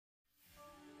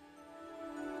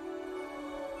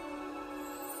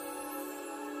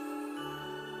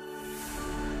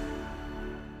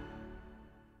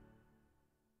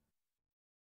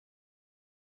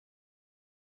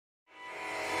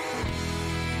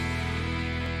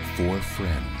four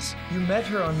friends. You met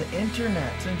her on the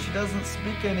internet and she doesn't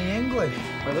speak any English.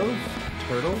 Are those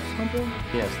turtles humping?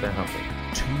 Yes, they're humping.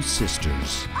 Two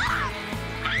sisters.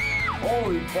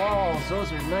 Holy balls,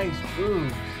 those are nice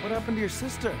boobs. What happened to your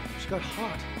sister? She got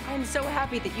hot. I'm so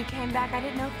happy that you came back. I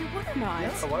didn't know if you would or not.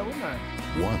 Yeah, why wouldn't I?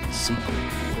 One secret.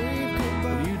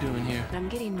 What are you doing here? I'm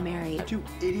getting married. You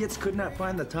idiots could not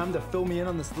find the time to fill me in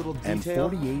on this little detail. And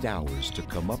 48 hours to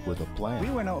come up with a plan. We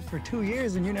went out for 2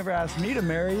 years and you never asked me to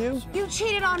marry you. You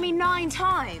cheated on me 9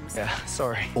 times. Yeah,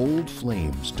 sorry. Old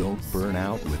flames don't burn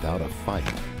out without a fight.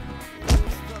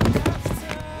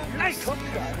 Nice hook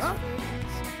shot, huh?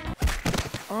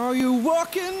 Are you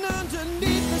walking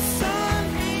underneath the sun?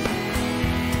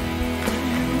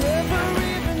 You ever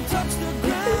even touch the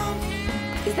ground?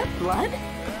 Is that blood?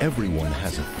 Everyone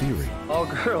has a theory. All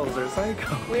girls are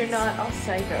psycho. We're not all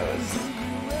psychos.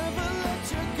 You ever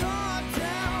let your guard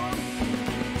down?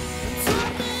 And tell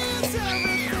me is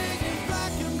everything in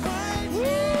black and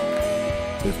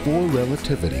white? Before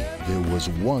relativity, there was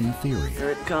one theory. Here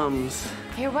it comes.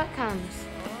 Here, what comes?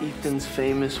 Ethan's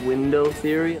famous window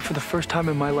theory. For the first time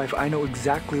in my life, I know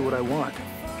exactly what I want.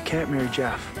 I can't marry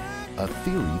Jeff. A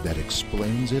theory that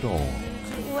explains it all.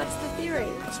 What's the theory?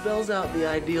 It spells out the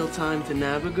ideal time to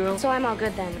nab a girl. So I'm all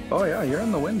good then. Oh yeah, you're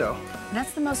in the window.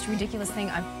 That's the most ridiculous thing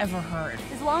I've ever heard.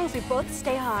 As long as we both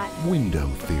stay hot. Window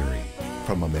Theory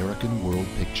from American World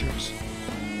Pictures.